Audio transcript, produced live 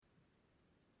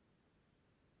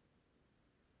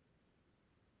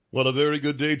Well, a very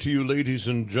good day to you, ladies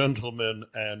and gentlemen,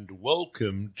 and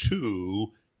welcome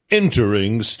to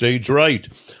Entering Stage Right.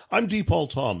 I'm D. Paul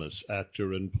Thomas,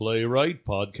 actor and playwright,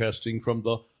 podcasting from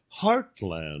the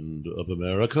heartland of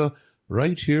America,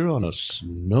 right here on a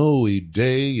snowy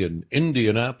day in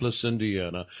Indianapolis,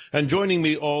 Indiana. And joining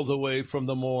me all the way from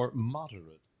the more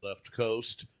moderate left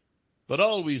coast, but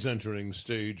always entering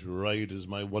stage right, is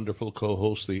my wonderful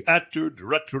co-host, the actor,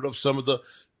 director of some of the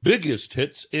biggest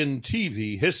hits in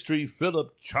TV history,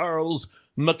 Philip Charles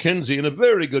Mackenzie. And a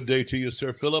very good day to you,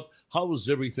 Sir Philip. How's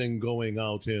everything going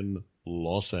out in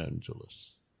Los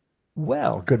Angeles?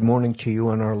 Well, good morning to you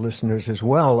and our listeners as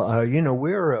well.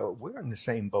 We're in the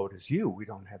same boat as you. We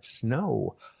don't have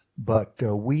snow, but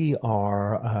we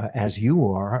are, as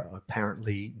you are,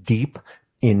 apparently deep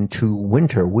into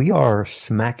winter. We are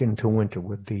smack into winter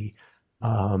with the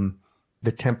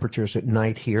temperatures at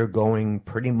night here going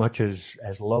pretty much as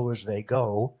low as they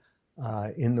go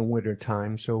in the winter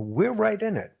time. So we're right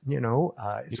in it.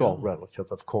 It's all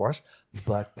relative, of course,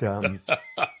 but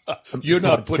you're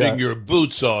not putting your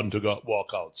boots on to walk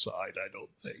outside, I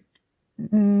don't think.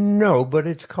 No, but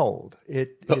it's cold.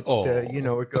 It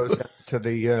goes up to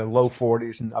the low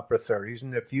 40s and upper 30s.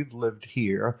 And if you've lived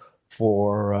here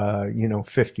for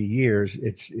 50 years,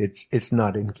 it's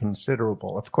not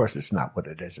inconsiderable. Of course, it's not what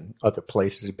it is in other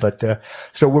places, but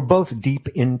so we're both deep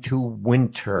into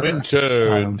winter.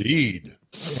 Indeed.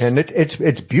 And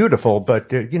it's beautiful,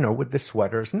 but with the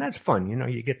sweaters, and that's fun.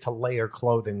 You get to layer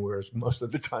clothing, whereas most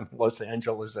of the time in Los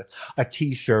Angeles, a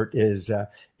t-shirt is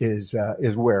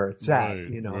where it's at.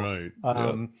 Right.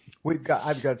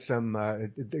 I've got some,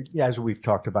 as we've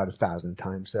talked about 1,000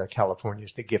 times, California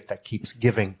is the gift that keeps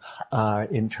giving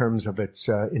in terms of its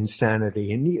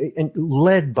insanity, and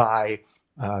led by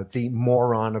the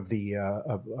moron of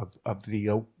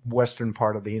the western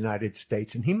part of the United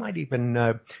States, and he might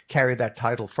even carry that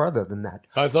title further than that.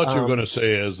 I thought you were going to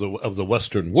say of the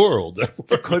Western world.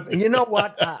 You know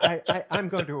what? I'm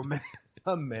going to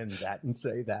amend that and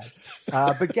say that.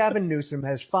 But Gavin Newsom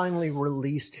has finally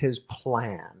released his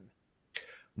plan.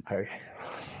 I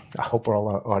hope all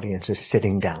our audience is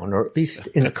sitting down, or at least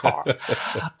in a car.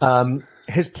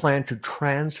 His plan to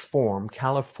transform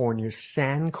California's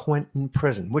San Quentin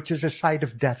prison, which is a site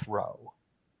of death row,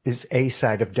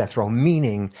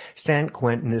 meaning San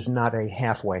Quentin is not a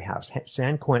halfway house.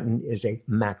 San Quentin is a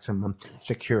maximum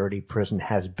security prison,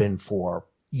 has been for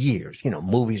years.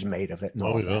 Movies made of it and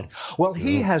all that. Well,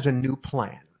 he has a new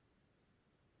plan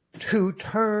to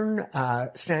turn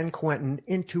San Quentin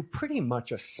into pretty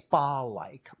much a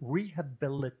spa-like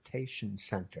rehabilitation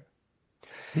center.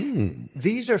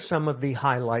 These are some of the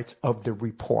highlights of the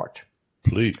report.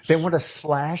 Please. They want to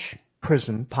slash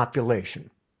prison population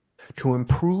to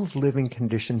improve living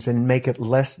conditions and make it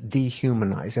less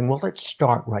dehumanizing. Well, let's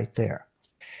start right there.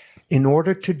 In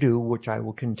order to do, which I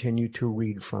will continue to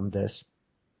read from this,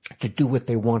 to do what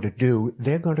they want to do,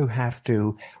 they're going to have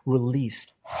to release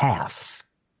half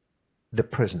the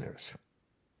prisoners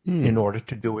in order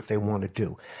to do what they want to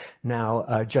do.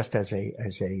 Now, just as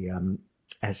an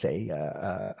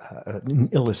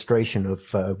illustration of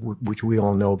which we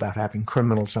all know about having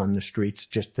criminals on the streets.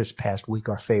 Just this past week,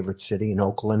 our favorite city in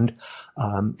Oakland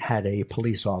had a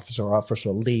police officer, Officer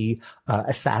Lee,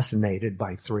 assassinated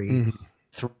by three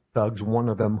thugs. One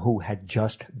of them who had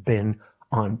just been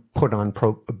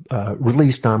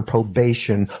released on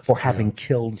probation for having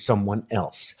killed someone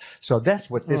else. So that's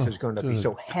what this is going to be.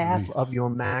 So half of your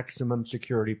maximum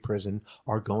security prison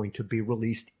are going to be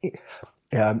released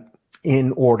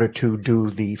in order to do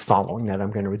the following that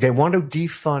I'm going to read. They want to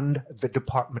defund the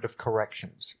Department of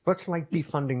Corrections. What's like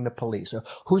defunding the police?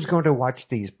 Who's going to watch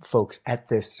these folks at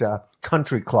this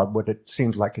country club, what it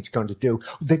seems like it's going to do?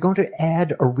 They're going to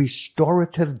add a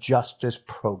restorative justice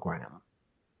program.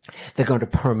 They're going to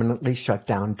permanently shut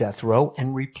down death row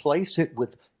and replace it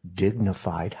with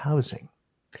dignified housing.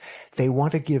 They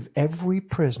want to give every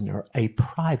prisoner a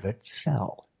private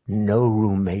cell. No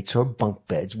roommates or bunk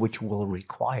beds, which will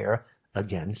require,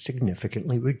 again,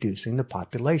 significantly reducing the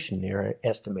population. They're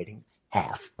estimating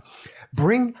half.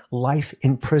 Bring life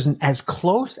in prison as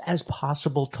close as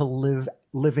possible to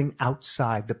living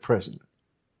outside the prison.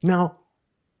 Now,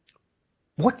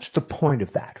 what's the point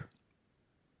of that?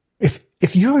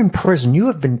 If you're in prison, you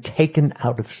have been taken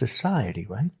out of society,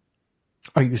 right?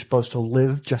 Are you supposed to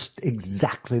live just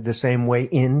exactly the same way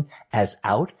in as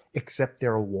out, except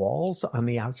there are walls on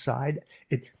the outside?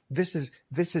 This is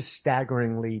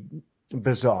staggeringly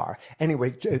bizarre.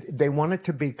 Anyway, they wanted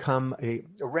to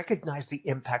recognize the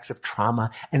impacts of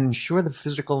trauma and ensure the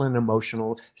physical and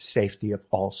emotional safety of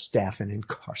all staff and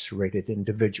incarcerated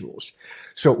individuals.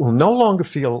 So it will no longer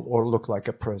feel or look like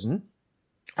a prison.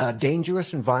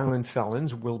 Dangerous and violent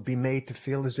felons will be made to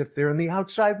feel as if they're in the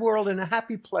outside world in a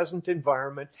happy, pleasant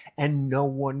environment, and no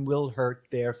one will hurt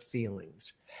their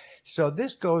feelings. So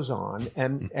this goes on,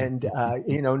 and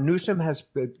Newsom has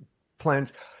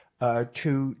plans this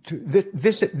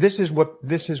is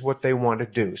what they want to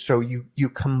do. So you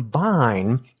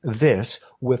combine this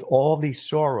with all these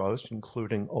Soros,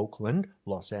 including Oakland,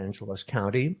 Los Angeles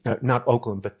County, not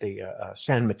Oakland, but the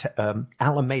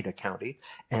Alameda County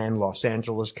and Los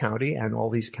Angeles County, and all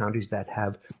these counties that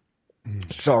have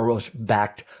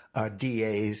Soros-backed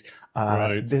DAs.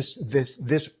 Right.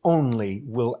 This only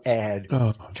will add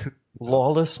to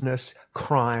lawlessness,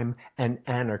 crime, and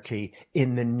anarchy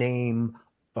in the name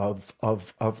of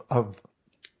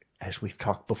as we've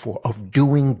talked before, of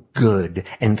doing good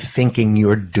and thinking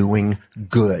you're doing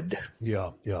good.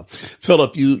 Yeah.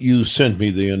 Philip, you sent me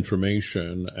the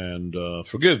information, and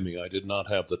forgive me, I did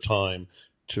not have the time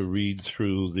to read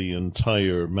through the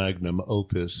entire magnum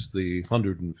opus, the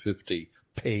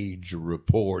 150-page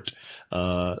report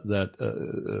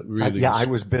that really. I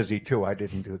was busy too. I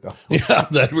didn't do that. Yeah,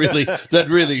 that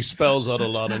really spells out a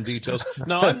lot in details.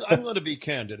 Now, I'm going to be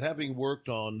candid. Having worked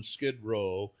on Skid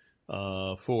Row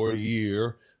for a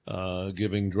year,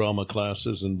 giving drama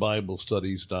classes and Bible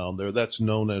studies down there. That's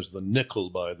known as the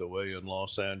Nickel, by the way, in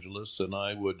Los Angeles. And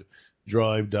I would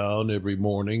drive down every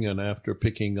morning, and after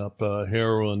picking up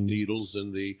heroin needles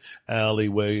in the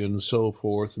alleyway and so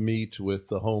forth, meet with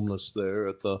the homeless there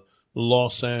at the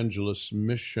Los Angeles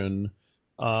Mission.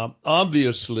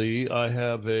 Obviously, I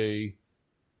have an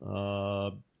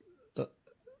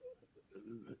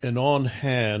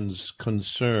on-hands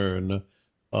concern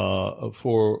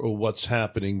for what's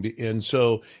happening. And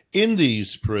so in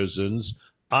these prisons,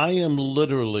 I am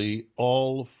literally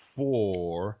all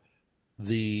for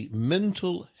the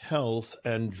mental health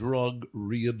and drug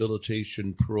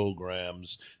rehabilitation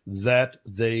programs that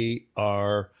they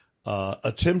are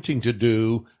attempting to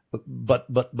do.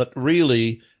 But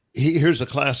really, here's a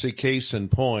classic case in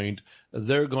point.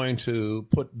 They're going to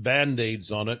put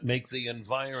Band-Aids on it, make the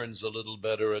environs a little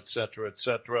better, et cetera,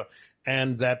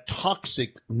 and that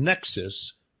toxic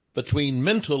nexus between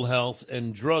mental health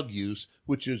and drug use,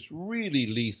 which is really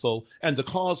lethal, and the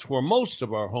cause for most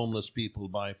of our homeless people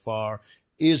by far,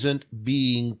 isn't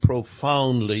being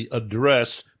profoundly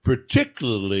addressed,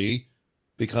 particularly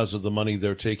because of the money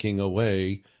they're taking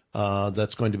away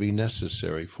that's going to be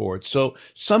necessary for it. So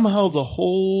somehow the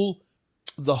whole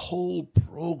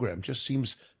program just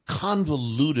seems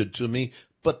convoluted to me.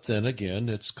 But then again,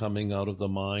 it's coming out of the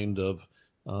mind of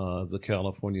the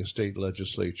California state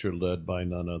legislature, led by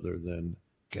none other than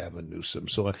Gavin Newsom.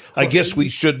 So I guess we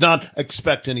should not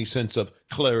expect any sense of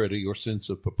clarity or sense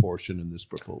of proportion in this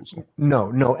proposal.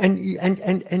 No,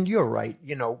 and you're right.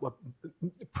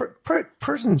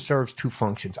 Prison serves two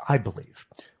functions, I believe.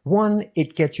 One,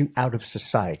 it gets you out of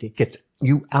society. It gets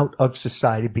you out of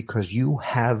society because you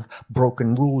have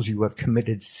broken rules. You have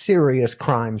committed serious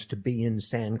crimes to be in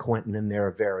San Quentin, and there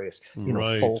are various,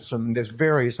 Folsom. There's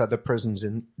various other prisons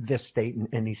in this state and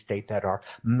any state that are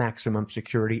maximum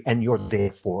security, and you're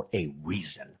there for a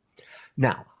reason.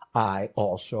 Now, I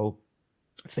also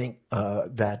think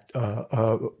that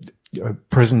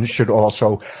prisons should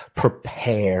also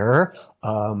prepare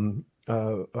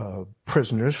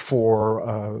prisoners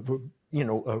for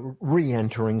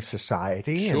re-entering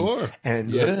society,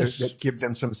 and give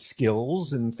them some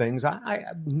skills and things. I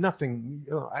have nothing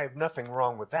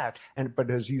wrong with that.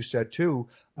 But as you said too,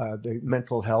 the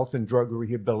mental health and drug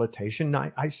rehabilitation,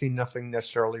 I see nothing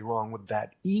necessarily wrong with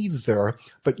that either.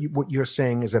 But what you're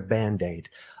saying is a Band-Aid.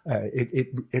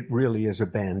 It really is a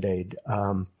Band-Aid.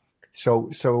 So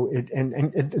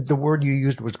the word you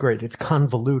used was great. It's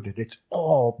convoluted. It's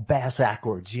all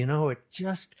bass-ackwards. They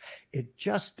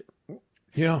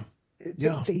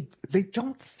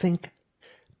don't think.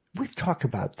 We've talked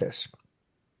about this.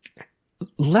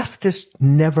 Leftists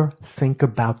never think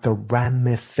about the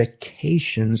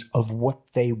ramifications of what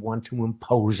they want to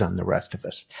impose on the rest of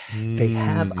us. They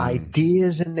have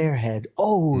ideas in their head.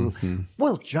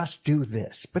 We'll just do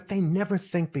this, but they never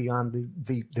think beyond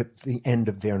the end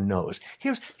of their nose.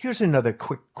 Here's another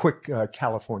quick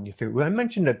California theory. I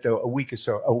mentioned it a week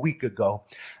ago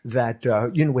that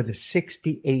with a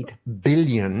 $68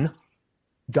 billion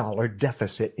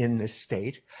deficit in this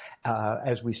state,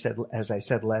 as I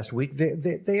said last week,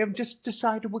 they have just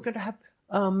decided we're going to have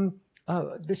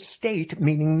the state,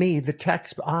 meaning me, the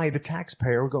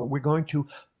taxpayer, we're going to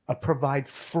provide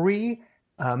free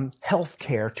health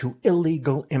care to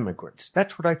illegal immigrants.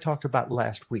 That's what I talked about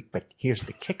last week. But here's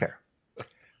the kicker: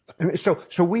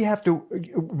 So we have to.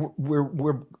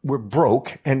 We're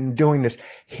broke and doing this.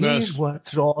 Here's Yes.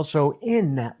 what's also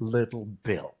in that little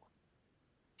bill: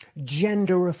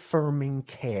 gender affirming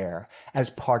care as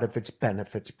part of its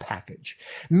benefits package,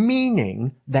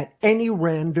 meaning that any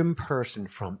random person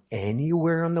from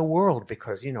anywhere in the world,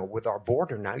 because, with our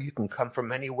border now, you can come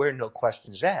from anywhere, no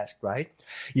questions asked, right?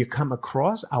 You come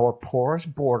across our porous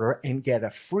border and get a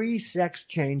free sex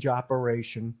change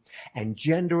operation and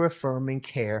gender affirming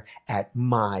care at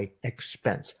my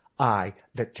expense. I,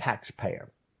 the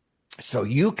taxpayer. So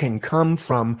you can come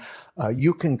from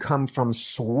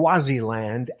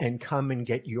Swaziland and come and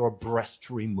get your breast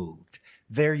removed.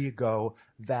 There you go.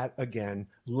 That again,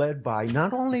 led by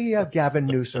not only Gavin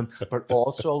Newsom, but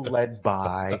also led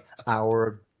by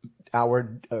our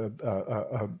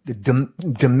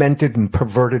demented and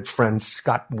perverted friend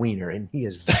Scott Wiener, and he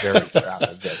is very proud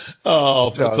of this.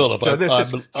 Oh, Philip,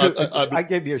 I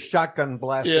gave you a shotgun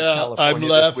blast. Yeah, of California I'm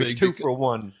laughing. This week, 2 for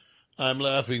 1. I'm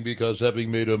laughing because having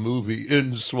made a movie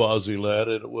in Swaziland,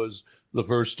 and it was the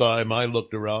first time I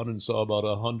looked around and saw about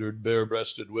 100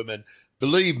 bare-breasted women.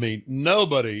 Believe me,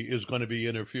 nobody is going to be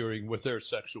interfering with their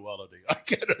sexuality. I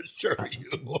can assure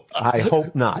you. I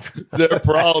hope not. They're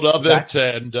proud of it,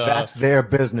 and that's their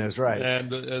business, right?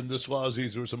 And the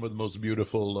Swazis were some of the most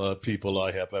beautiful people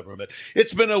I have ever met.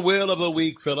 It's been a whale of a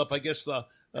week, Philip. I guess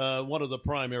one of the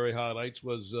primary highlights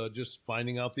was just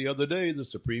finding out the other day the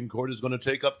Supreme Court is going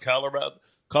to take up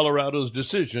Colorado's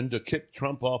decision to kick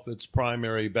Trump off its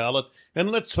primary ballot. And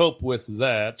let's hope with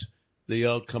that, the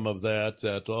outcome of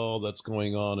that all that's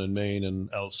going on in Maine and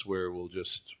elsewhere will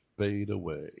just fade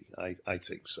away. I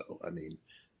think so. I mean,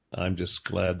 I'm just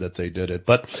glad that they did it.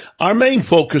 But our main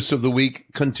focus of the week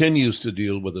continues to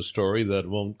deal with a story that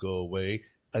won't go away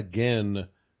again,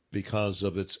 because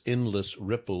of its endless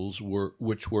ripples,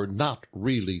 which were not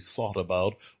really thought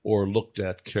about or looked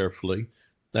at carefully.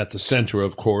 At the center,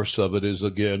 of course, of it is,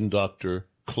 again, Dr.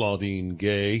 Claudine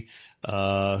Gay,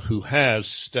 who has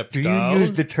stepped down. Do you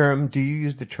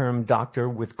use the term doctor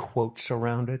with quotes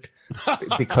around it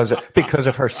because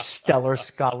of her stellar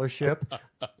scholarship?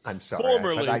 I'm sorry,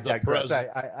 Formerly I the digress.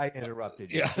 president. I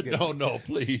interrupted you. Yeah, no,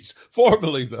 please.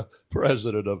 Formerly the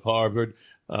president of Harvard,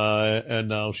 and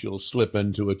now she'll slip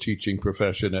into a teaching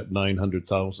profession at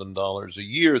 $900,000 a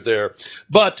year there.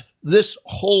 But this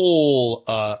whole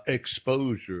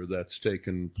exposure that's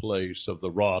taken place of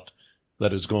the rot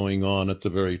that is going on at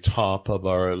the very top of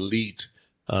our elite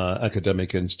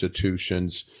academic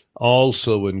institutions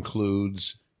also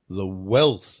includes the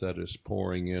wealth that is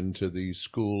pouring into these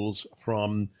schools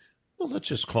from, well, let's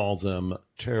just call them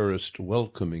terrorist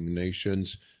welcoming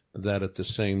nations that at the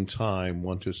same time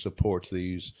want to support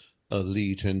these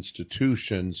elite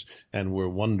institutions. And we're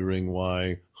wondering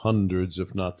why hundreds,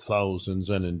 if not thousands,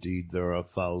 and indeed there are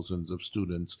thousands of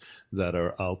students that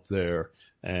are out there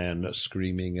and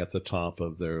screaming at the top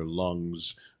of their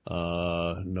lungs,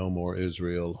 no more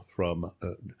Israel from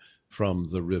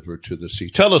the river to the sea.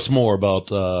 Tell us more about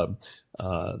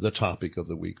the topic of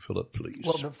the week, Philip, please.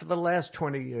 Well, for the last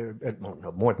 20 years,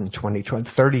 no, more than 20,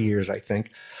 30 years, I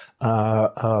think,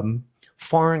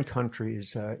 foreign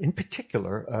countries, in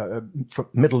particular,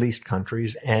 Middle East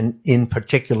countries, and in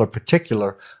particular,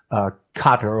 Qatar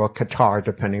or Qatar,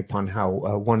 depending upon how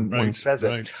one says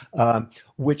it,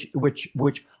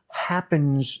 which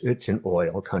happens, it's an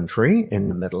oil country in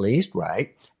the Middle East,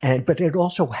 right? But it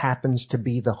also happens to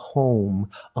be the home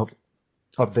of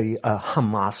the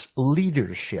Hamas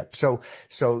leadership. So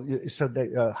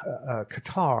the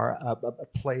Qatar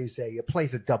plays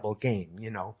a double game,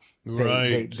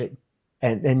 Right.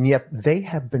 And yet they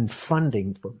have been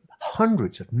funding for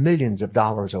hundreds of millions of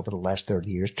dollars over the last 30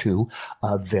 years to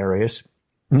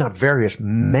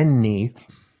many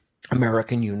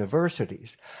American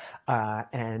universities.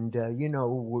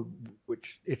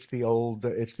 Which it's the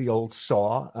old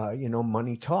saw,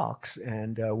 money talks.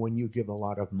 And when you give a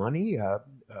lot of money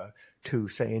to,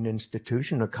 say, an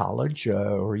institution, a college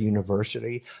or a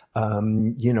university,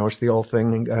 it's the old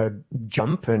thing,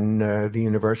 jump, and the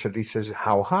university says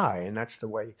how high, and that's the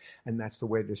way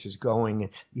this is going.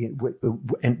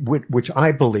 And which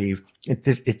I believe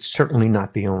it's certainly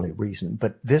not the only reason,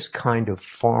 but this kind of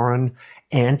foreign,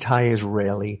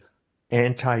 anti-Israeli,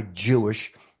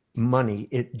 anti-Jewish money,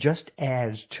 it just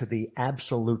adds to the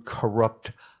absolute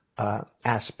corrupt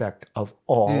aspect of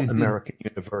all American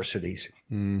universities.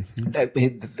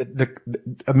 The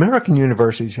American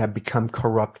universities have become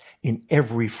corrupt in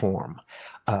every form,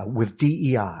 with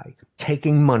DEI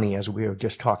taking money, as we were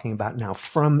just talking about now,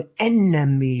 from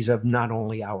enemies of not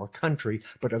only our country,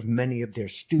 but of many of their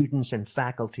students and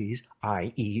faculties,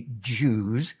 i.e.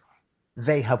 Jews.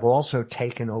 They have also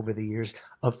taken over the years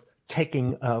of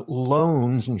taking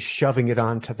loans and shoving it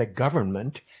onto the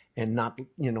government and not,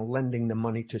 lending the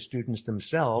money to students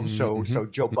themselves. So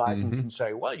Joe Biden can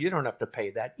say, well, you don't have to pay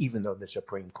that, even though the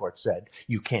Supreme Court said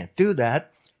you can't do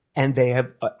that. And they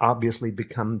have obviously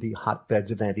become the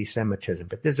hotbeds of anti-Semitism.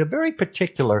 But there's a very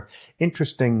particular,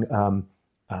 interesting,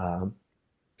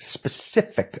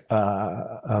 specific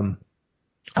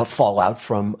fallout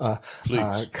from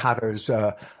Qatar's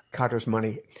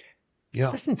money.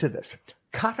 Yeah. Listen to this.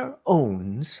 Qatar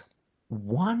owns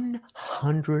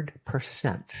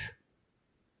 100%,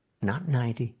 not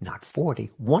 90, not 40,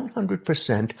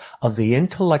 100% of the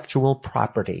intellectual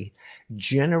property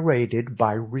generated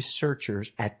by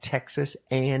researchers at Texas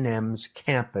A&M's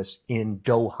campus in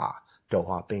Doha,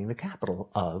 Doha being the capital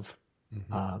of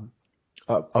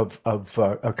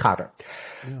Qatar.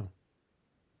 Yeah.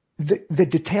 The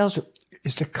details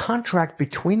is the contract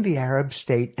between the Arab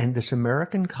state and this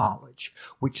American college,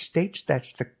 which states that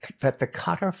the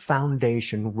Qatar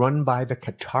Foundation, run by the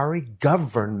Qatari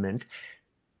government,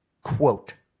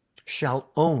 quote, shall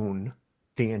own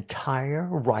the entire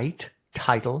right,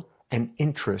 title, and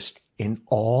interest in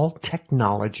all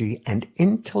technology and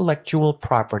intellectual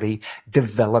property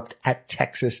developed at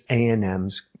Texas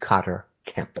A&M's Qatar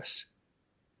campus.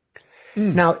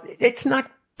 Now, it's not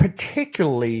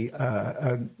particularly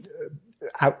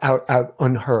out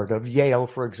unheard of. Yale,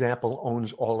 for example,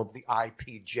 owns all of the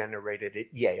IP generated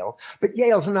at Yale, but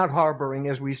Yale's not harboring,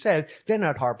 as we said, they're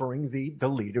not harboring the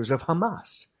leaders of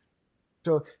Hamas.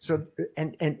 But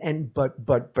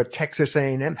Texas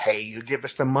A&M, hey, you give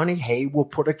us the money, hey, we'll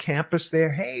put a campus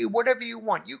there, hey, whatever you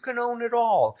want, you can own it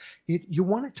all. You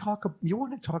want to talk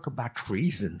about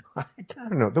treason? I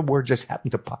don't know. The word just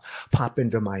happened to pop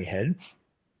into my head.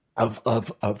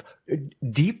 Of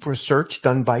deep research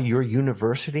done by your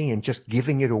university and just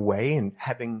giving it away and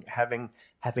having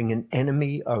an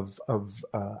enemy of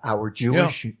our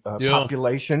Jewish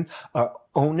population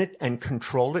own it and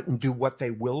control it and do what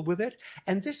they will with it.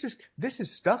 And this is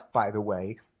stuff, by the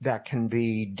way, that can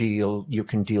be you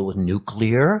can deal with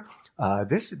nuclear.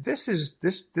 This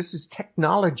is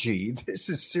technology. This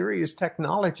is serious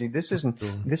technology. This isn't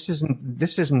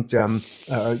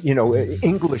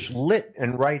English lit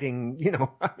and writing.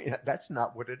 I mean, that's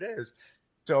not what it is.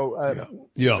 So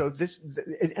So this,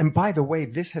 and by the way,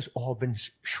 this has all been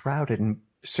shrouded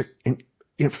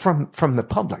from the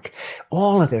public.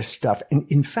 All of this stuff, and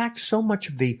in fact, so much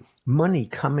of the money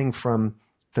coming from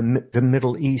the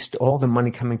Middle East, all the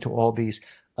money coming to all these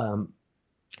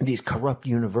corrupt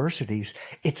universities,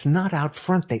 it's not out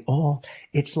front.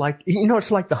 It's like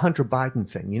the Hunter Biden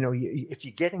thing. If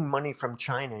you're getting money from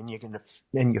China and you're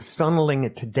funneling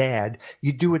it to dad,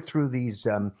 you do it through these,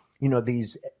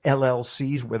 these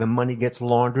LLCs where the money gets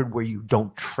laundered, where you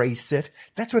don't trace it.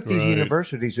 That's what these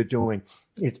universities are doing.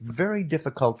 It's very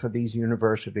difficult for these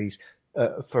universities,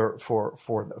 for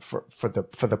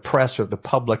the press or the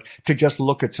public to just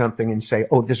look at something and say,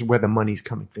 "Oh, this is where the money's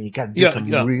coming from." You got to do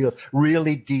some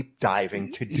really deep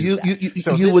diving to do that. This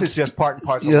is just part and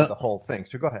parcel of the whole thing.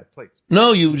 So go ahead, please.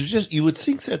 No, you would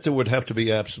think that there would have to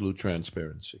be absolute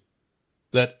transparency,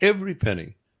 that every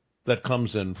penny that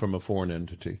comes in from a foreign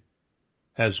entity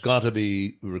has got to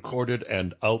be recorded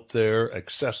and out there,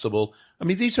 accessible. I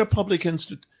mean, these are public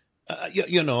institutions.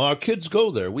 Our kids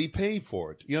go there. We pay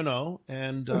for it,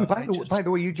 And by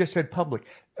the way, you just said public.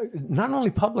 Not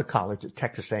only public college at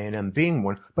Texas A&M being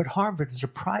one, but Harvard is a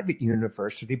private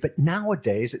university. But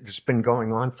nowadays, it's been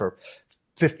going on for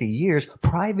 50 years.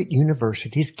 Private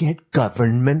universities get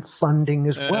government funding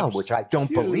as well, which I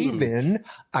don't believe in.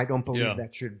 I don't believe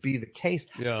that should be the case.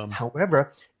 Yeah.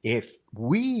 However, if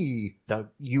the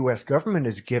U.S. government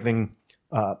is giving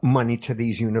money to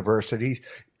these universities,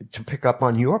 to pick up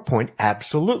on your point,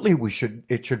 absolutely,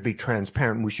 it should be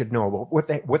transparent. We should know what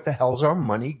the hell's our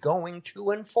money going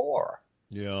to and for.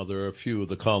 Yeah, there are a few of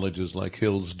the colleges like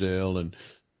Hillsdale and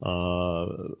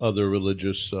other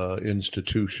religious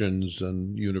institutions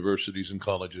and universities and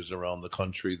colleges around the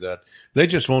country that they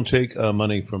just won't take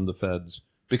money from the feds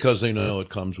because they know it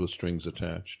comes with strings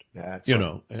attached. That's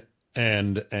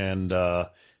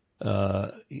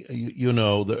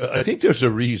I think there's a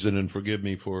reason, and forgive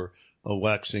me for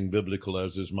waxing biblical,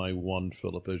 as is my wont,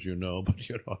 Philip, as you know, but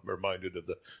I'm reminded of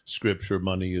the scripture,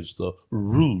 money is the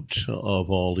root of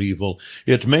all evil.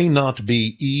 It may not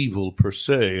be evil per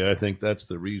se. I think that's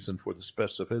the reason for the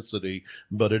specificity,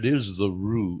 but it is the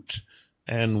root.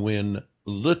 And when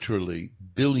literally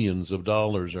billions of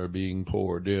dollars are being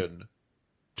poured in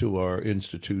to our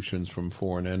institutions from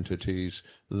foreign entities,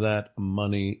 that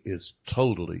money is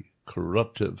totally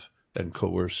corruptive and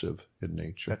coercive in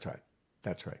nature. That's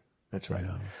right.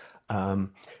 Yeah.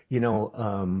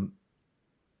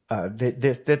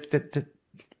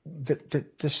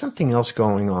 there's something else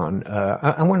going on.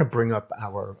 I want to bring up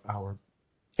our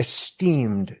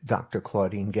esteemed Dr.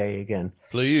 Claudine Gay again.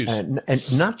 Please. And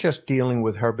not just dealing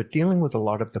with her, but dealing with a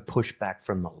lot of the pushback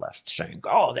from the left saying,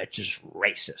 oh, that's just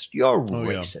racist. You're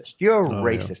racist. Yeah. You're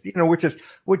racist. Yeah.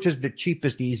 Which is the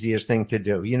cheapest, easiest thing to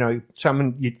do.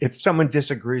 If someone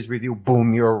disagrees with you,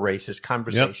 boom, you're a racist.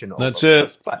 Conversation over. That's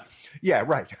it. But yeah,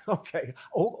 right. Okay.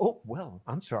 Oh, well,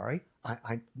 I'm sorry.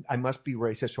 I must be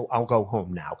racist, so I'll go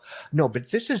home now. No, but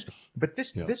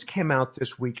this came out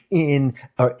this week in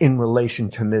relation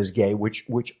to Ms. Gay, which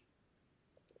we're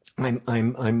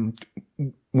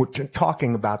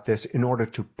talking about this in order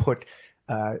to put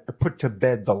to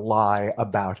bed the lie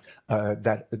about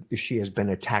that she has been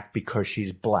attacked because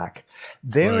she's black.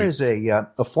 There is a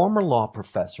former law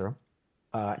professor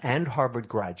and Harvard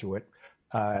graduate.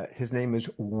 His name is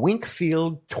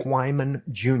Winkfield Twyman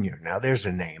Jr. Now, there's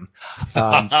a name.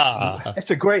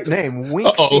 It's a great name,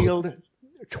 Winkfield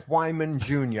Twyman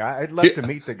Jr. I'd love to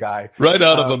meet the guy. Right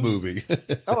out of a movie.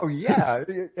 Oh, yeah.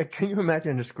 Can you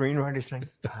imagine a screenwriter saying,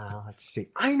 let's see,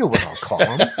 I know what I'll call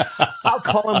him. I'll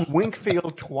call him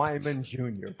Winkfield Twyman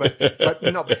Jr. But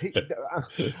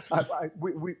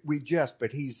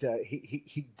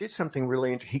he did something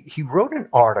really interesting. He wrote an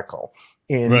article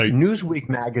in Newsweek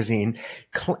magazine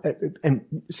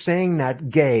and claiming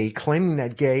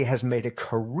that Gay has made a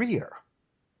career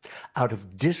out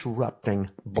of disrupting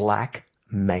black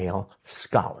male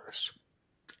scholars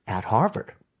at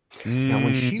Harvard. Now,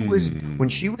 when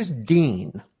she was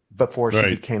dean before she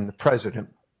became the president,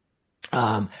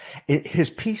 his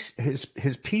piece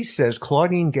says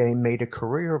Claudine Gay made a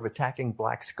career of attacking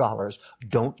black scholars.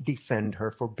 Don't defend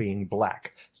her for being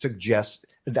black.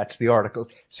 That's the article,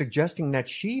 suggesting that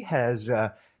she has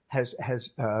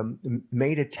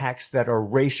made attacks that are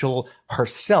racial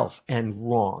herself and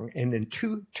wrong. And in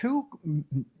two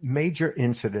major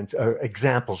incidents, or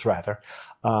examples rather,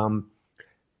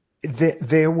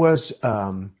 there was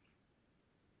when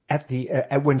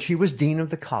she was dean of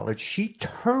the college, she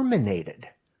terminated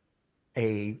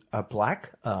a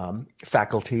black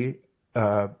faculty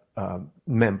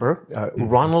member,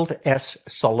 Ronald S.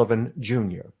 Sullivan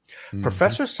Jr.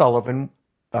 Professor Sullivan,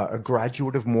 a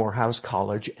graduate of Morehouse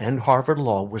College and Harvard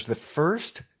Law, was the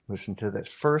first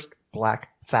black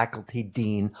faculty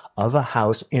dean of a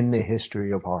house in the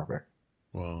history of Harvard.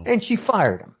 Wow. And she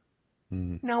fired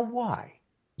him. Now, why?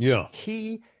 Yeah.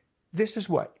 This is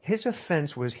what his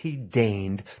offense was. He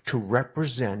deigned to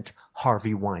represent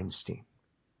Harvey Weinstein,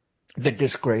 the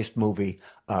disgraced movie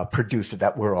producer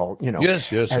that we're all, yes,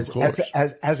 of course.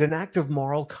 As an act of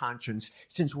moral conscience,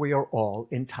 since we are all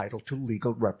entitled to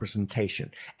legal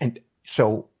representation. And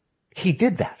so he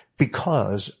did that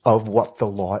because of what the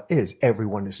law is.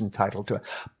 Everyone is entitled to it.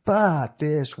 But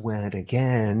this went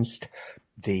against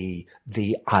the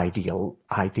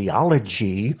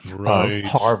ideology of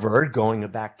Harvard, going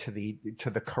back to the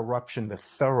corruption, the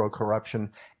thorough corruption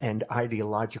and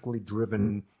ideologically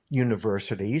driven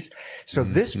universities. So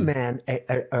this man,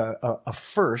 a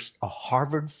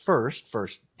Harvard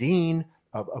first dean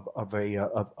of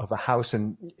a house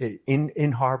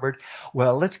in Harvard.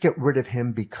 Well, let's get rid of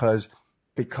him because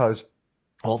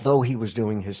although he was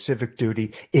doing his civic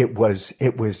duty, it was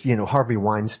Harvey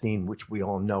Weinstein, which we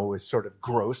all know is sort of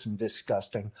gross and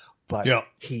disgusting. But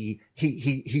he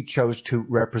chose to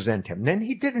represent him. And then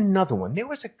he did another one. There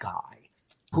was a guy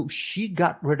who she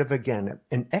got rid of again,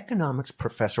 an economics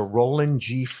professor, Roland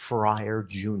G. Fryer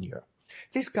Jr.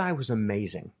 This guy was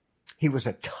amazing. He was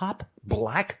a top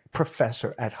black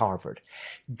professor at Harvard,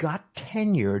 got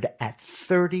tenured at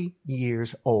 30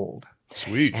 years old.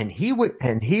 Sweet. And he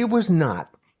was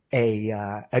not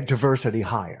a diversity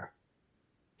hire.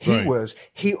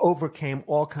 He overcame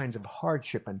all kinds of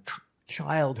hardship and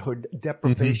childhood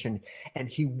deprivation, and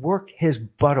he worked his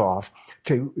butt off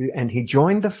and he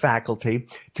joined the faculty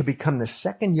to become the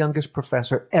second youngest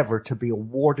professor ever to be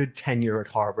awarded tenure at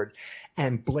Harvard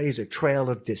and blaze a trail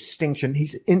of distinction.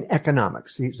 He's in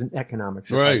economics. If I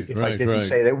didn't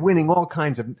say that, winning all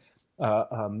kinds of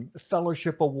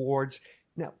fellowship awards.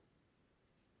 Now,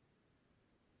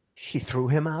 she threw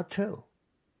him out too.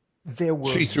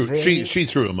 She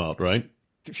threw him out, right?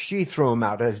 She threw him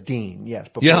out as dean, yes,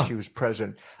 before she was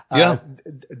president.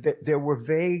 There were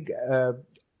vague,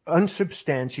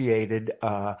 unsubstantiated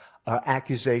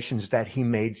accusations that he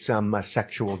made some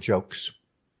sexual jokes.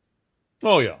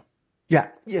 Oh, yeah.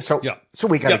 So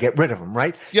we got to get rid of him,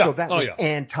 right? Yeah. So that was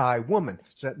anti-woman.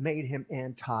 So that made him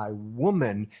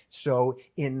anti-woman. So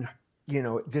in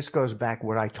this goes back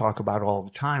what I talk about all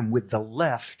the time. With the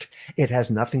left, it has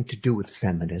nothing to do with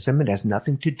feminism. It has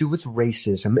nothing to do with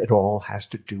racism. It all has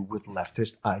to do with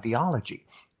leftist ideology.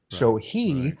 Right, so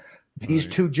these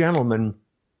two gentlemen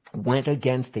went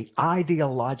against the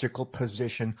ideological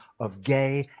position of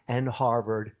Gay and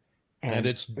Harvard. And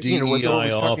it's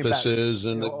DEI offices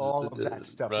and all of that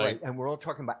stuff, right? And we're all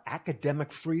talking about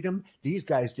academic freedom. These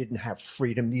guys didn't have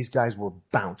freedom. These guys were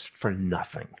bounced for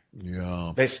nothing.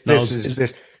 Yeah. This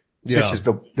is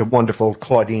the wonderful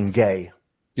Claudine Gay.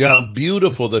 Yeah,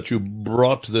 beautiful that you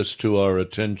brought this to our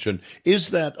attention.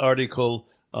 Is that article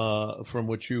from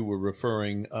which you were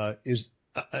referring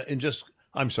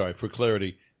I'm sorry for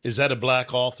clarity, is that a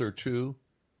black author too,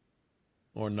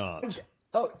 or not?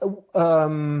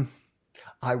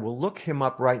 I will look him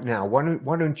up right now. Why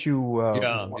don't you? Why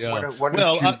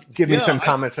don't you give me some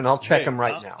comments, and I'll check him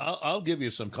right now. I'll give you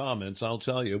some comments. I'll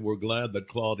tell you, we're glad that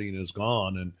Claudine is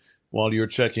gone, and while you're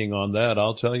checking on that,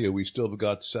 I'll tell you, we still have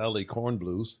got Sally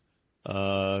Kornbluth,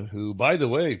 who, by the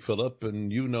way, Philip,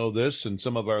 and you know this, and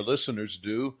some of our listeners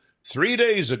do. 3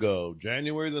 days ago,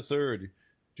 January the 3rd,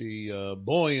 she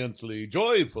buoyantly,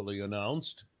 joyfully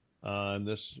announced, and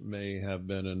this may have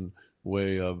been in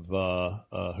way of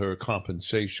her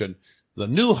compensation, the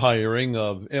new hiring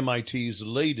of MIT's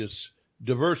latest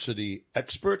diversity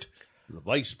expert, the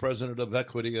Vice President of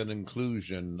Equity and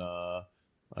Inclusion, I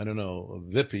don't know,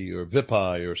 VIPI or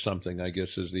VIPI or something, I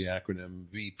guess is the acronym,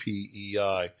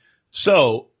 VPEI.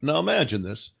 So now imagine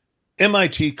this.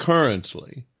 MIT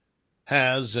currently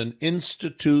has an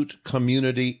Institute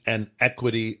Community and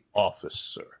Equity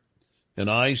Officer, an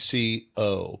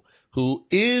ICO, who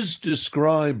is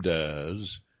described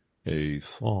as a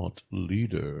thought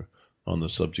leader on the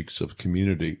subjects of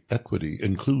community, equity,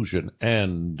 inclusion,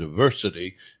 and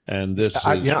diversity. And this is...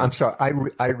 I'm sorry.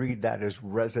 I read that as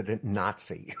resident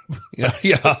Nazi.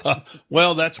 Yeah.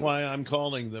 Well, that's why I'm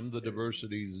calling them the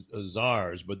diversity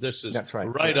czars. But this is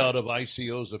right out of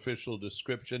ICO's official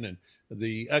description. And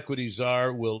the equity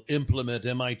czar will implement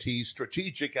MIT's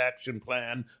strategic action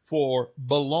plan for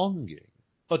belonging,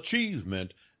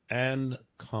 achievement, and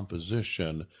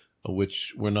composition,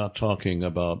 which we're not talking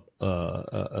about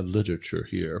a literature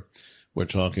here. We're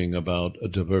talking about a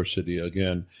diversity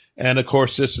again. And of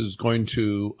course, this is going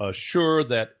to assure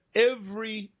that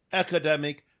every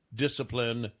academic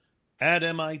discipline at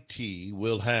MIT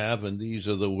will have, and these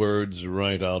are the words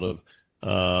right out of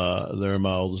their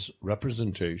mouths,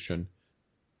 representation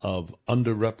of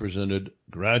underrepresented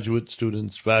graduate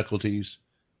students, faculties,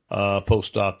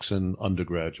 postdocs and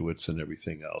undergraduates and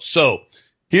everything else. So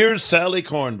here's Sally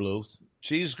Kornbluth.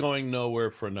 She's going nowhere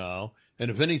for now.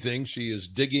 And if anything, she is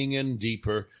digging in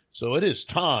deeper. So it is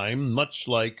time, much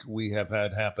like we have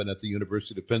had happen at the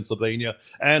University of Pennsylvania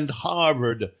and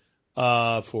Harvard,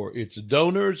 for its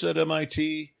donors at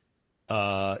MIT,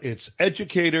 its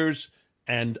educators,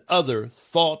 and other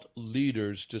thought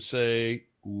leaders to say,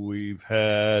 we've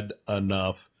had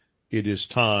enough. It is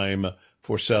time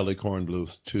for Sally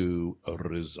Kornbluth to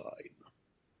resign.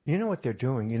 You know what they're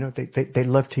doing? They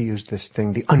love to use this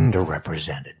thing, the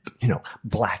underrepresented,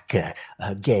 black,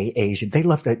 gay, Asian. They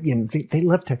love that, they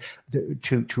love to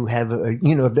have,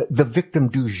 the victim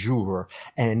du jour.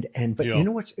 But you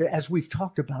know what, as we've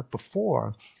talked about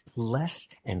before, less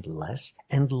and less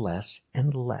and less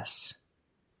and less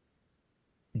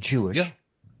Jewish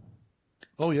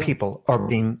people are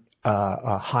being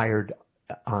hired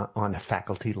on a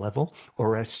faculty level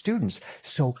or as students.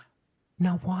 So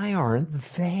now why aren't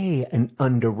they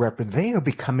they are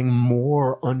becoming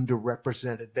more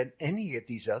underrepresented than any of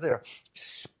these other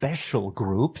special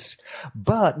groups.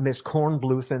 But Ms.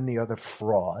 Kornbluth and the other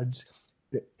frauds,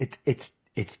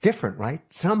 it's different, right?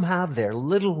 Some have their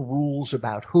little rules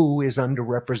about who is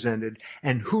underrepresented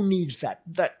and who needs that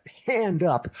hand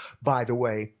up. By the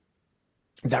way,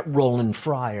 that Roland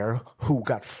Fryer, who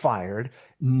got fired,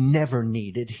 never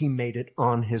needed. He made it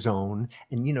on his own.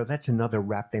 And, that's another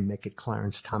rap they make at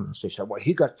Clarence Thomas. They said, well,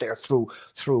 he got there through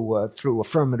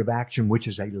affirmative action, which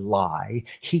is a lie.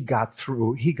 He got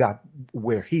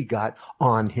where he got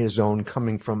on his own,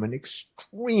 coming from an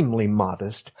extremely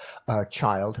modest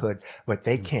childhood. But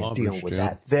they can't deal with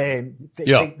that. They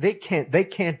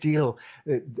can't deal.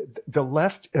 The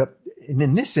left, and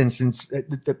in this instance,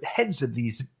 the heads of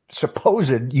these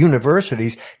supposed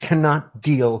universities cannot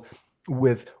deal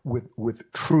with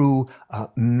true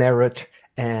merit,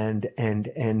 and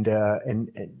it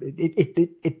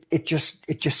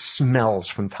just smells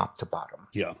from top to bottom.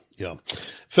 Yeah.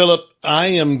 Philip, I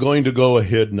am going to go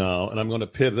ahead now, and I'm going to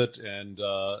pivot and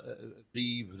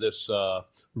leave this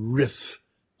riff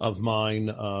of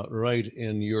mine right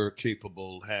in your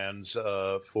capable hands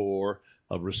for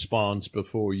a response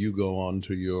before you go on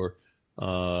to your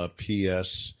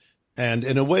PS. And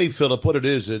in a way, Philip, what it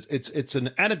is, it's an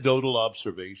anecdotal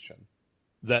observation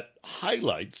that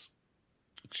highlights,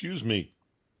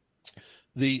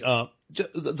 the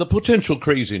potential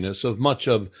craziness of much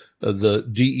of the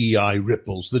DEI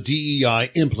ripples, the DEI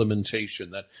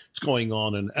implementation that's going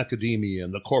on in academia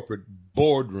and the corporate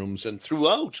boardrooms and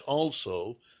throughout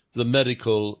also the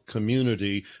medical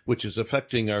community, which is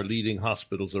affecting our leading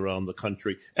hospitals around the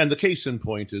country. And the case in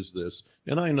point is this,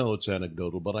 and I know it's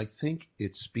anecdotal, but I think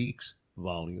it speaks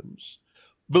volumes.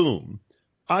 Boom.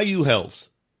 IU Health,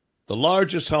 the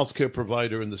largest healthcare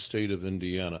provider in the state of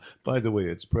Indiana. By the way,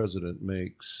 its president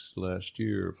makes last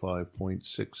year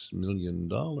 $5.6 million.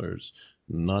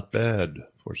 Not bad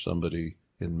for somebody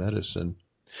in medicine.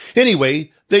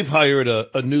 Anyway, they've hired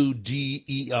a new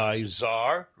DEI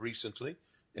czar recently,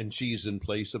 and she's in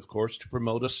place, of course, to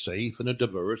promote a safe and a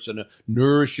diverse and a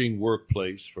nourishing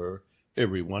workplace for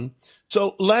everyone.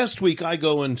 So last week, I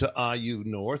go into IU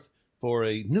North for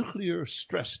a nuclear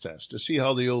stress test to see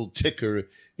how the old ticker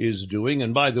is doing.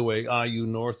 And by the way, IU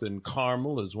North in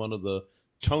Carmel is one of the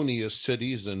toniest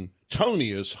cities and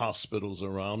toniest hospitals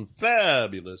around.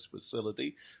 Fabulous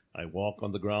facility. I walk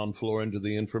on the ground floor into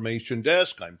the information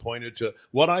desk. I'm pointed to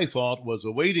what I thought was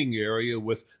a waiting area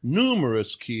with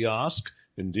numerous kiosks.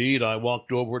 Indeed, I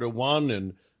walked over to one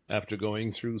and after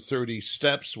going through 30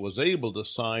 steps was able to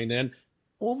sign in.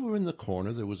 Over in the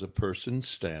corner, there was a person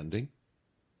standing,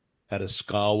 had a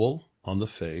scowl on the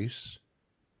face.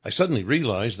 I suddenly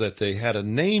realized that they had a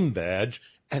name badge,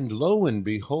 and lo and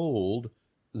behold,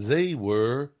 they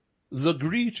were the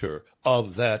greeter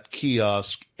of that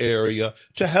kiosk area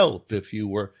to help if you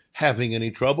were having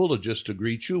any trouble, or just to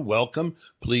greet you, welcome,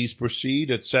 please proceed,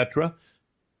 etc.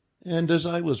 And as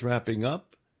I was wrapping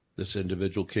up, this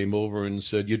individual came over and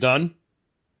said, "You done?"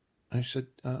 I said,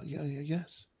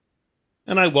 yes.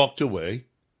 And I walked away,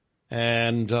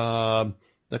 and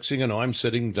next thing you know, I'm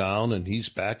sitting down, and he's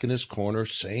back in his corner,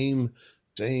 same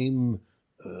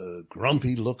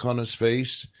grumpy look on his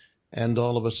face. And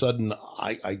all of a sudden,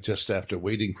 I just, after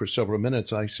waiting for several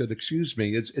minutes, I said, "Excuse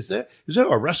me, is there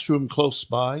a restroom close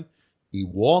by?" He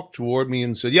walked toward me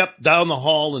and said, "Yep, down the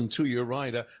hall and to your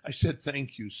right." I said,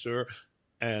 "Thank you, sir."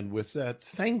 And with that,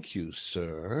 "Thank you,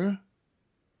 sir,"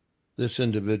 this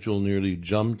individual nearly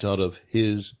jumped out of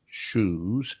his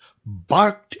shoes,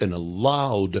 barked in a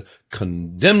loud,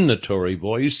 condemnatory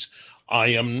voice, "I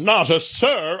am not a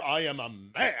sir, I am a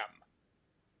ma'am."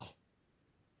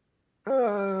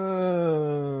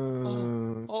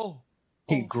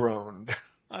 He groaned.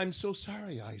 "I'm so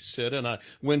sorry," I said, and I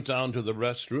went down to the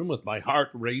restroom with my heart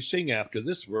racing after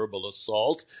this verbal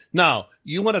assault. Now,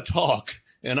 you want to talk,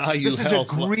 and IU Health...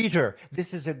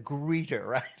 This is a greeter,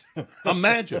 right?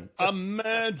 Imagine.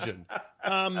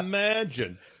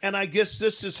 And I guess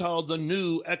this is how the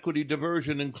new equity,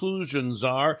 diversion, inclusion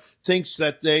czar thinks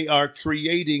that they are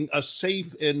creating a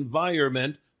safe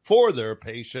environment for their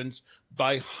patients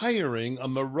by hiring a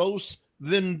morose,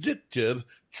 vindictive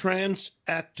trans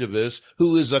activist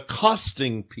who is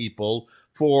accosting people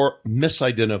for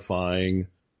misidentifying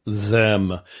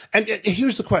them. And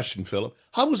here's the question, Philip.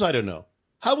 How was I to know?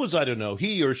 How was I to know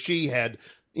he or she had,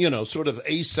 sort of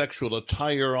asexual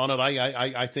attire on it?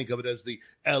 I think of it as the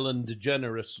Ellen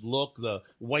DeGeneres look, the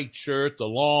white shirt, the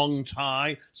long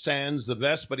tie, sans the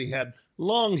vest, but he had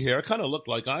long hair, kind of looked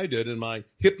like I did in my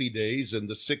hippie days in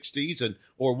the 60s,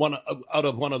 or one out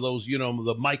of one of those,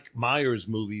 the Mike Myers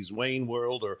movies, Wayne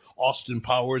World or Austin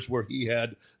Powers, where he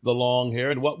had the long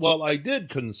hair. And I did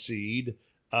concede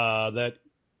that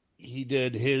he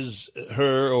did his,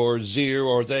 her, or zir,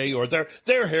 or they, or their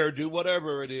hairdo,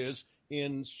 whatever it is,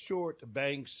 in short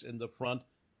banks in the front,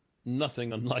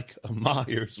 nothing unlike a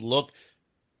Myers look.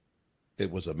 It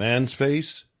was a man's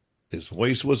face. His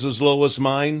voice was as low as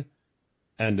mine.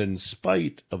 And in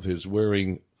spite of his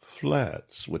wearing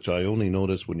flats, which I only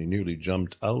noticed when he nearly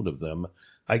jumped out of them,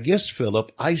 I guess,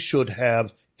 Philip, I should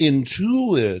have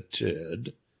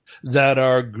intuited that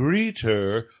our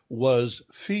greeter was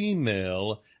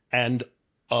female and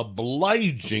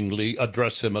obligingly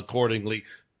address him accordingly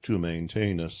to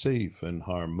maintain a safe and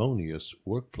harmonious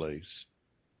workplace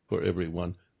for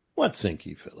everyone. What think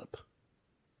ye, Philip?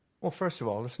 Well, first of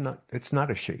all, it's not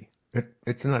a she.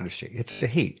 It's not a she. It's a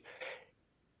he.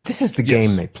 This is the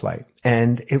game they play.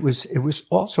 And it was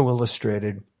also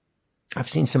illustrated. I've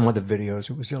seen some other videos.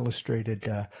 It was illustrated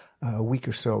a week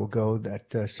or so ago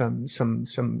that some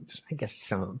semi-TV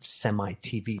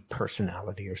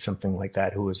personality or something like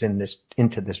that who was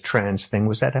into this trans thing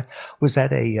was at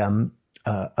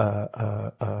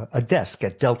a desk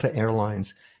at Delta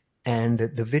Airlines. And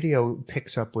the video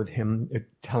picks up with him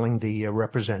telling the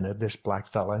representative, this black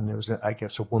fella, and there was, I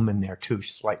guess, a woman there too,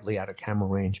 slightly out of camera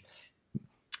range.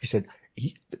 He said,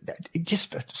 he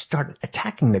just started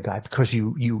attacking the guy because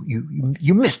you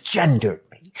misgendered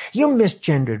me. You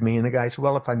misgendered me. And the guy said,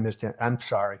 well, if I misgendered, I'm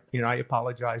sorry. I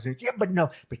apologize. And, yeah, but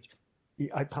no, but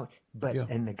I apologize. But yeah.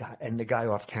 And the guy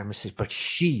off camera says, but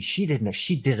she didn't know.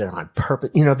 She did it on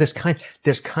purpose. This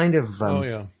kind of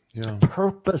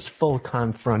purposeful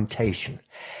confrontation.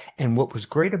 And what was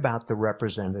great about the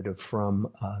representative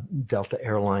from Delta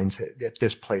Airlines at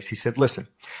this place, he said, listen,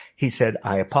 he said,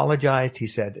 I apologized. He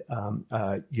said,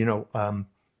 if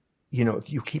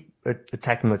you keep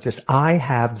attacking like this, I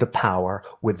have the power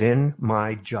within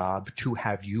my job to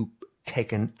have you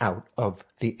taken out of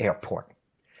the airport.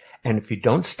 And if you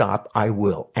don't stop, I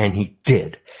will. And he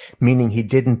did, meaning he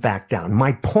didn't back down.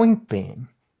 My point being,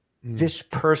 this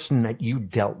person that you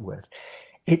dealt with,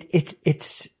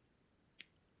 it's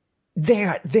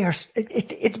bizarre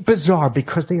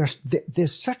because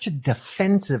there's such a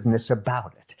defensiveness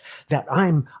about it that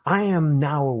I am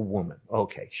now a woman.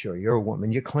 Okay, sure, you're a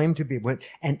woman. You claim to be a woman,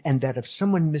 and that if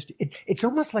someone missed it's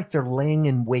almost like they're laying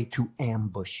in wait to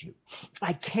ambush you.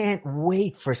 I can't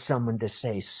wait for someone to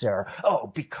say, sir,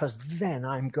 because then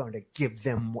I'm going to give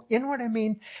them, you know what I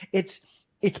mean? It's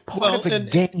part of a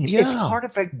game. Yeah. It's part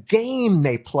of a game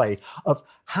they play of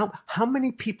how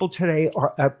many people today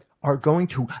are going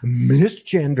to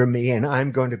misgender me, and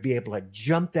I'm going to be able to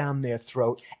jump down their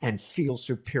throat and feel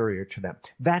superior to them.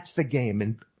 That's the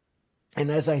game. And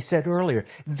as I said earlier,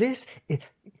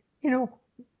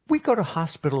 we go to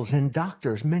hospitals and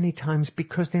doctors many times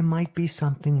because there might be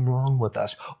something wrong with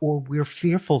us, or we're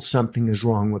fearful something is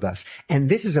wrong with us. And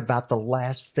this is about the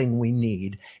last thing we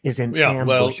need is an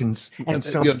ambush and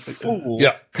some fool,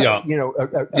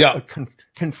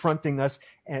 confronting us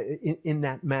in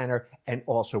that manner, and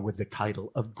also with the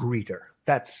title of greeter.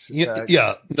 That's but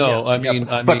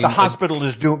the hospital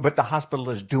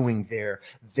is doing their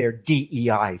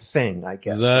DEI thing, I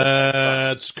guess.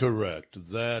 That's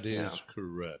correct. That is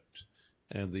correct.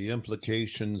 And the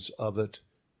implications of it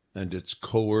and its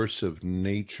coercive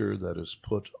nature that is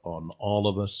put on all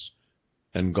of us.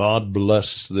 And God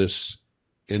bless this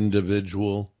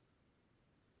individual.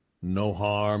 No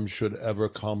harm should ever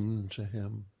come to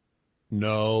him.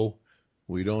 No,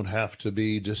 we don't have to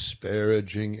be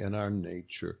disparaging in our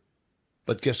nature.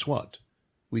 But guess what?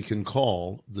 We can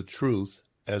call the truth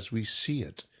as we see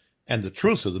it. And the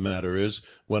truth of the matter is,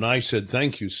 when I said,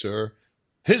 thank you, sir,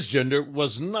 his gender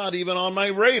was not even on my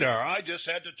radar. I just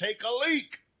had to take a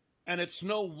leak. And it's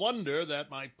no wonder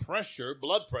that my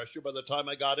blood pressure, by the time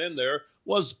I got in there,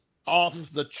 was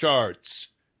off the charts.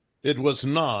 It was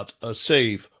not a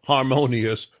safe,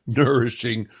 harmonious,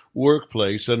 nourishing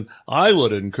workplace. And I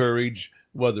would encourage,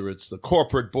 whether it's the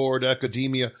corporate board,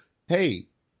 academia, hey,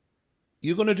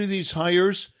 you're going to do these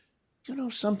hires? You know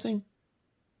something?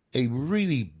 A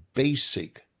really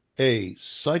basic,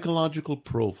 psychological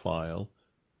profile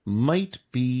might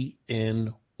be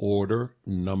in order,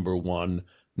 number one.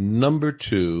 Number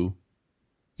two,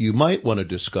 you might want to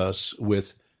discuss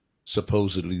with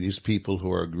supposedly these people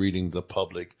who are greeting the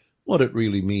public what it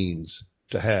really means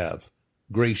to have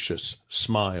gracious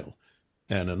smile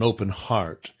and an open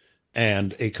heart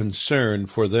and a concern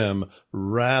for them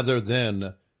rather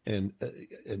than an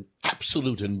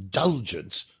absolute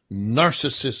indulgence,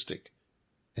 narcissistic,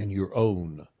 in your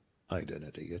own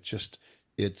identity.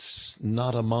 It's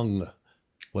not among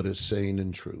what is sane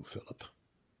and true, Philip.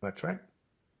 That's right.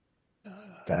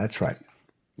 That's right.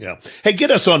 Yeah. Hey,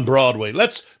 get us on Broadway.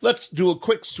 Let's do a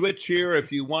quick switch here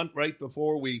if you want, right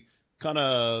before we kind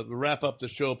of wrap up the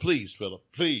show. Please, Philip,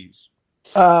 please.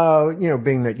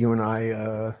 Being that you and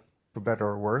I, for better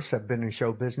or worse, have been in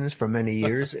show business for many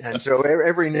years, and so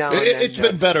every now and then it's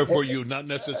been better for you, not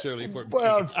necessarily for me.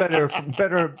 Well, it's better.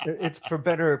 It's for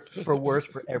better, for worse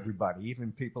for everybody,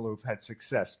 even people who've had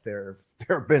success. There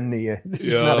have been this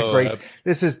is not a great.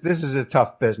 This is a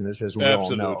tough business, as we all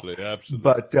know. Absolutely.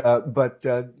 But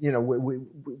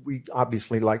we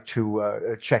obviously like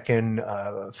to check in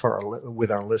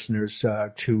with our listeners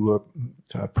to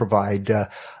provide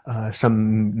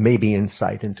some maybe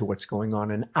insight into what's going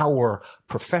on in our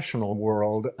professional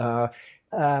world.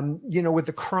 With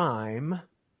the crime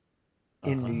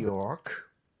in New York,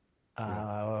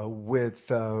 with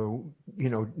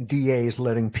DAs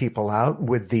letting people out,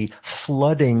 with the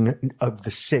flooding of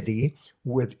the city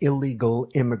with illegal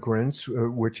immigrants,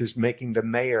 which is making the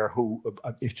mayor, who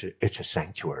it's a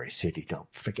sanctuary city,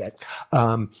 don't forget,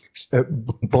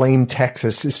 blame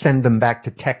Texas, send them back to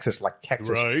Texas, like Texas,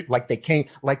 right, like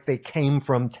they came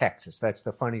from Texas. That's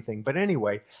the funny thing. But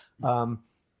anyway,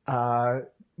 the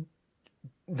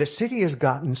city has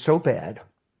gotten so bad.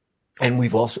 And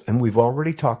we've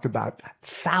already talked about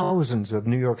thousands of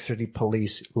New York City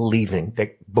police leaving.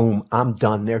 Boom, I'm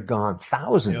done. They're gone.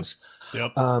 Thousands.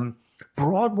 Yep.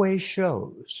 Broadway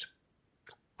shows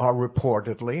are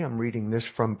reportedly, I'm reading this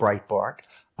from Breitbart,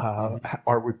 are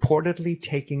reportedly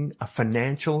taking a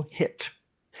financial hit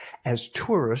as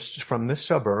tourists from the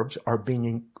suburbs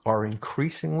are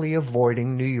increasingly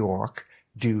avoiding New York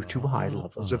due to high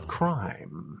levels of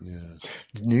crime. Yes.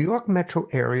 New York metro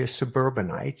area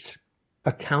suburbanites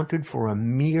accounted for a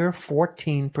mere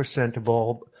 14% of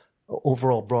all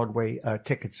overall Broadway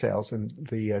ticket sales in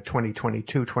the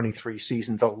 2022-23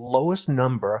 season, the lowest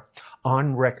number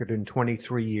on record in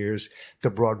 23 years. The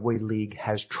Broadway League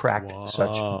has tracked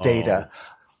such data.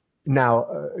 Now,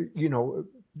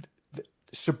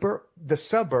 the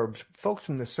suburbs, folks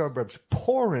from the suburbs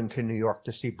pour into New York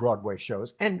to see Broadway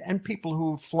shows, and people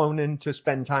who've flown in to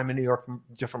spend time in New York from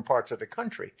different parts of the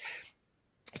country.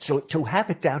 So to have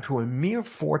it down to a mere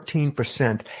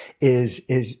 14% is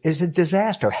a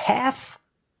disaster. Half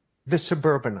the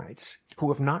suburbanites who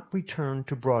have not returned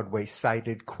to Broadway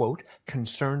cited, quote,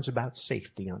 concerns about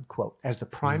safety, unquote, as the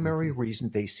primary reason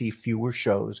they see fewer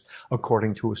shows,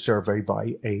 according to a survey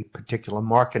by a particular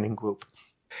marketing group.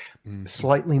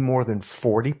 Slightly more than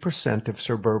 40% of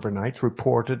suburbanites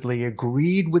reportedly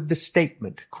agreed with the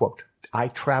statement, quote, I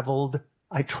traveled,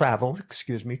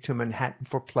 to Manhattan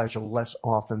for pleasure less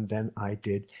often than I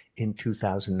did in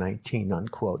 2019,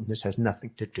 unquote. And this has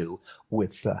nothing to do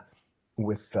with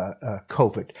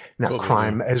COVID. Now,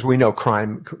 crime, as we know,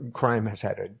 crime has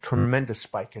had a tremendous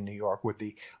spike in New York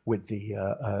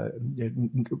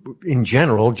in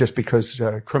general, just because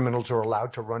criminals are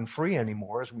allowed to run free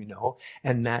anymore, as we know,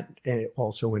 and that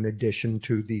also in addition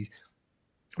to the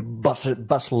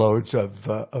bus loads of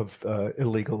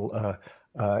illegal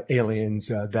aliens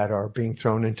that are being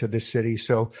thrown into the city.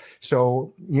 So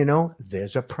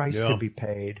there's a price to be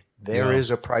paid. There is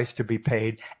a price to be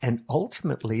paid. And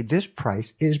ultimately, this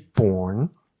price is borne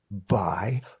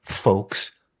by folks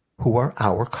who are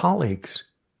our colleagues.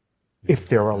 If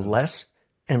there are less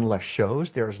and less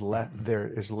shows, there is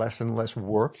less and less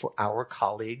work for our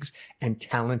colleagues and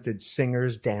talented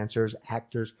singers, dancers,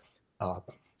 actors,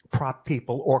 prop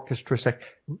people, orchestras.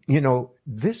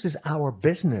 This is our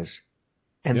business.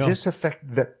 And this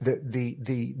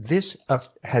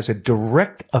has a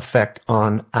direct effect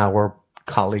on our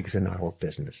colleagues in our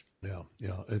business.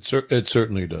 It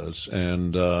certainly does.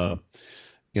 And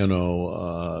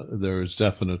there's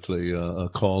definitely a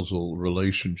causal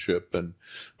relationship. And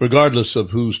regardless of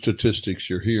whose statistics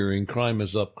you're hearing, crime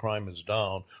is up, crime is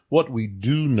down. What we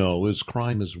do know is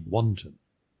crime is wanton,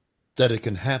 that it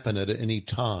can happen at any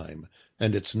time.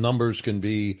 And its numbers can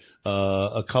be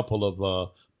a couple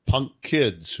of punk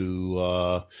kids who,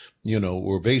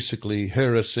 were basically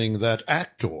harassing that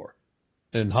actor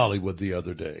in Hollywood the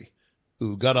other day,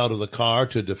 who got out of the car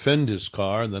to defend his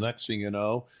car. And the next thing you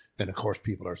know, and of course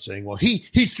people are saying, well, he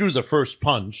threw the first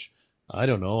punch. I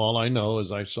don't know. All I know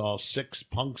is I saw 6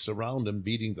 punks around him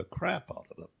beating the crap out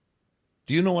of them.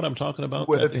 Do you know what I'm talking about?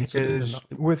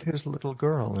 With his little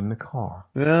girl in the car.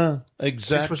 Yeah,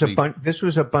 exactly. This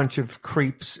was a bunch of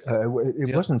creeps.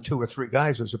 It wasn't 2 or 3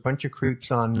 guys. It was a bunch of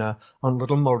creeps on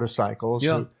little motorcycles.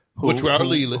 Which were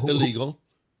illegal.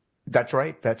 That's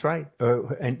right.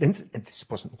 And this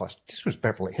wasn't Los. This was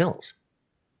Beverly Hills.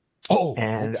 Oh,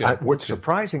 and what's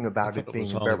surprising about it being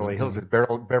in Beverly Hills is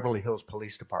Beverly Hills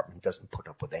Police Department doesn't put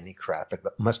up with any crap. It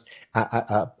must.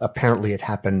 Apparently, it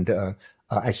happened.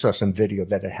 I saw some video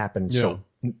that it happened so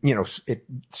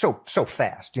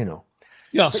fast.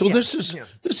 Yeah. So this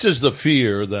is the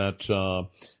fear that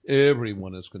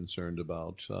everyone is concerned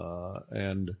about,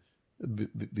 and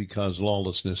because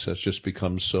lawlessness has just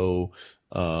become so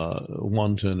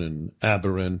wanton and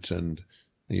aberrant, and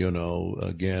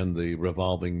again, the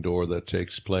revolving door that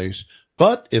takes place.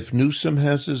 But if Newsom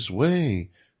has his way,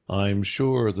 I'm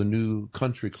sure the new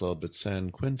country club at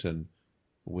San Quentin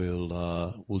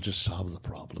will just solve the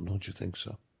problem. Don't you think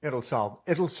so? It'll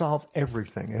solve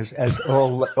everything, as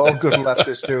all good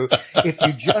leftists do. If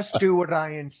you just do what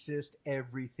I insist,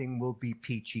 everything will be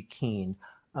peachy keen.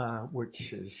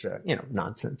 which is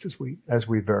nonsense, as we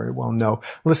very well know.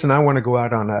 Listen, I want to go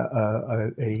out on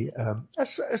a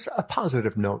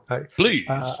positive note. Please.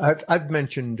 I've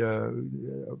mentioned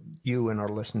you and our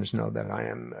listeners know that I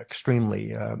am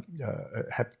extremely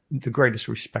have the greatest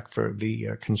respect for the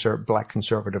black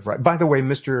conservative right. By the way,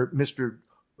 Mr.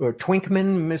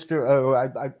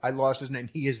 Twinkman, I lost his name.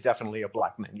 He is definitely a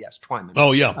black man. Yes, Twyman.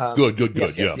 Oh yeah, good.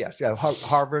 Yes.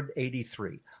 Harvard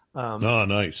 83.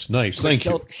 Nice. Thank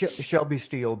you. Shelby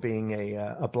Steele being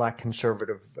a black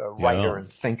conservative writer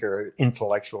and thinker,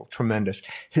 intellectual, tremendous.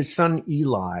 His son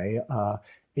Eli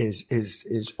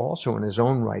is also in his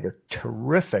own right a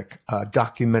terrific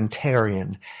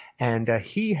documentarian, and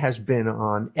he has been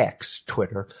on X,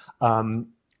 Twitter,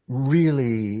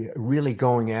 really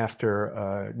going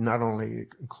after not only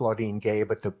Claudine Gay,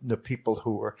 but the people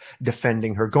who are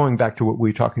defending her, going back to what we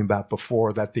were talking about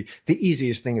before, that the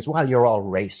easiest thing is, well, you're all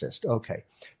racist. Okay.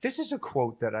 This is a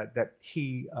quote that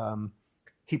he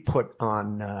put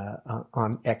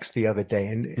on X the other day,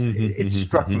 and it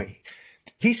struck me.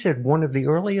 He said, one of the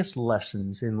earliest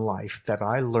lessons in life that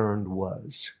I learned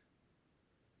was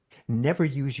never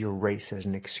use your race as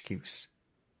an excuse.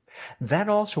 That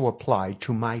also applied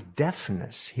to my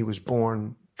deafness. He was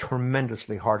born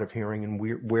tremendously hard of hearing and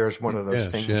wears one of those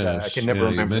things. I can never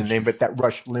remember the name, but that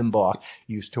Rush Limbaugh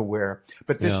used to wear.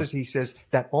 But he says,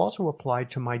 that also applied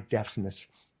to my deafness.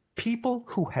 People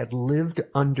who had lived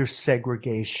under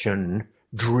segregation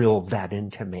drilled that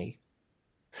into me.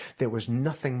 There was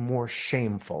nothing more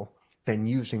shameful than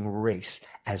using race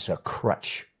as a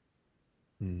crutch.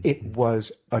 It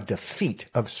was a defeat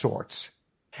of sorts.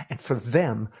 And for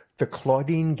them, the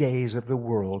Claudine Gays of the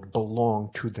world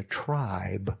belong to the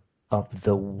tribe of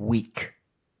the weak.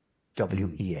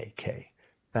 W-E-A-K.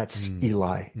 That's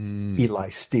Eli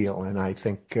Steele. And I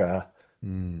think I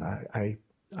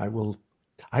will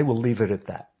leave it at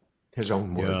that. His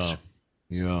own words.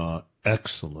 Yeah.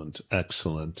 Excellent.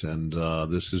 And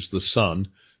this is the son,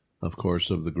 of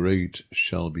course, of the great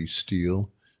Shelby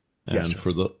Steele. And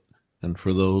for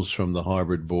those from the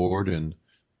Harvard board and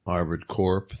Harvard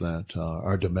Corp that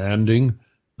are demanding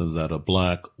that a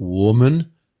black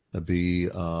woman be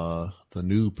the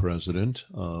new president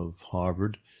of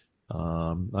Harvard.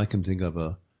 I can think of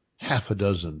a half a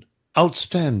dozen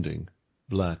outstanding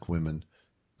black women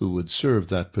who would serve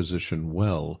that position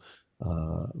well,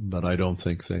 but I don't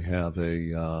think they have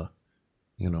a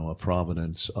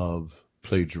provenance of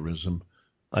plagiarism.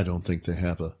 I don't think they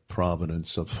have a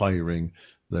provenance of firing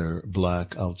their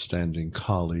black outstanding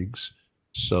colleagues.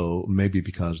 So maybe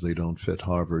because they don't fit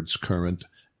Harvard's current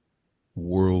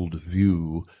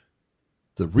worldview,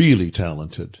 the really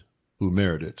talented who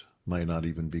merit it might not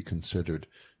even be considered.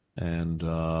 And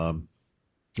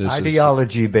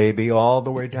ideology, baby, all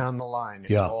the way down the line.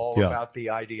 It's all about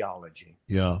the ideology.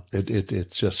 Yeah,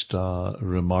 it's just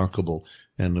remarkable.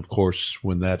 And of course,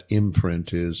 when that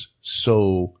imprint is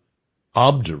so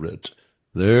obdurate,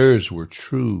 there's where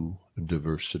true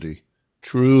diversity,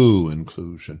 true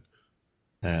inclusion,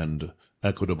 and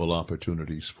equitable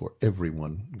opportunities for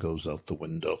everyone goes out the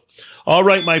window. All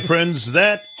right, my friends,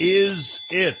 that is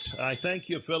it. I thank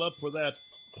you, Philip, for that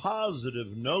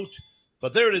positive note.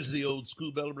 But there it is, the old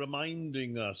school bell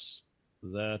reminding us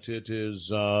that it is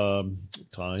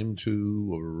time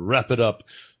to wrap it up.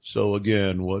 So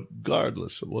again,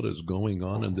 regardless of what is going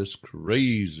on in this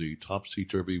crazy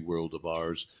topsy-turvy world of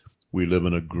ours, we live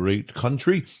in a great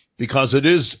country because it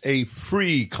is a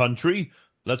free country.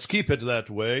 Let's keep it that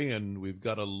way, and we've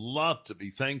got a lot to be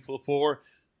thankful for.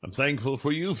 I'm thankful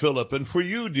for you, Philip, and for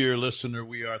you, dear listener,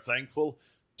 we are thankful.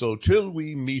 So till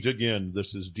we meet again,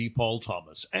 this is D. Paul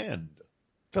Thomas and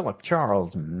Philip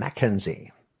Charles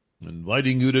Mackenzie,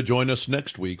 inviting you to join us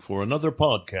next week for another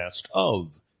podcast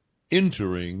of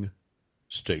Entering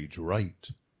Stage Right.